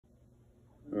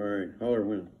right, holler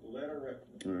when. Let her rip.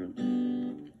 All right.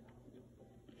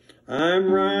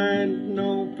 I'm riding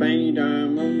no paint,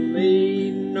 I'm a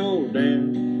leading no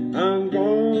dance. I'm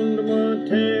going to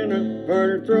Montana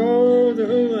for to throw the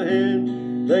hula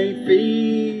hand. They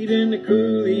feed in the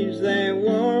coulees, they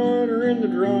water in the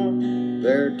draw.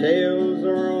 Their tails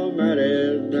are all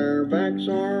matted, their backs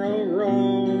are all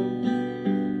raw.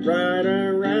 Ride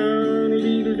around,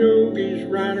 little doggies,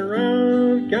 ride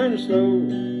around kind of slow,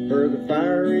 for the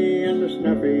fiery and the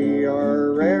snuffy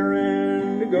are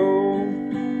raring to go.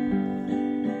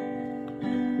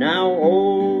 Now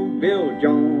old Bill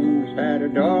Jones had a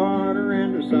daughter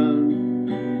and a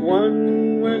son.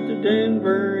 One went to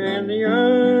Denver and the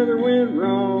other went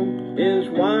wrong. His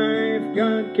wife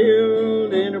got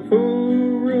killed in a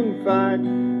pool room fight,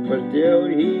 but still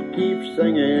he keeps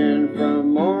singing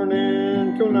from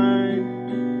morning till night.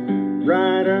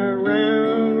 Ride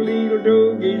around, little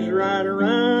doggies, ride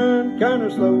around kind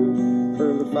of slow,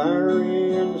 for the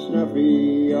fiery and the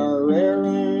snuffy are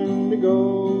raring to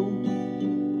go.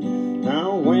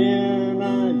 Now when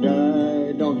I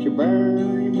die, don't you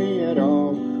bury me at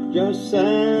all. Just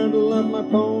saddle up my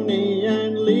pony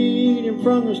and lead him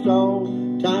from the stall.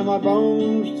 Tie my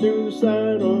bones to the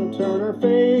saddle, turn our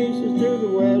faces to the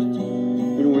west,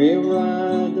 and we'll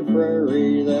ride the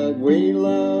prairie that we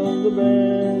love the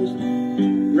best.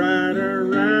 Ride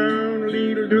around,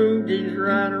 little doggies,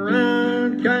 ride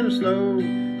around kind of slow,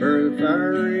 for the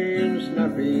fiery and the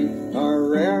snuffy are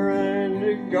raring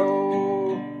to go.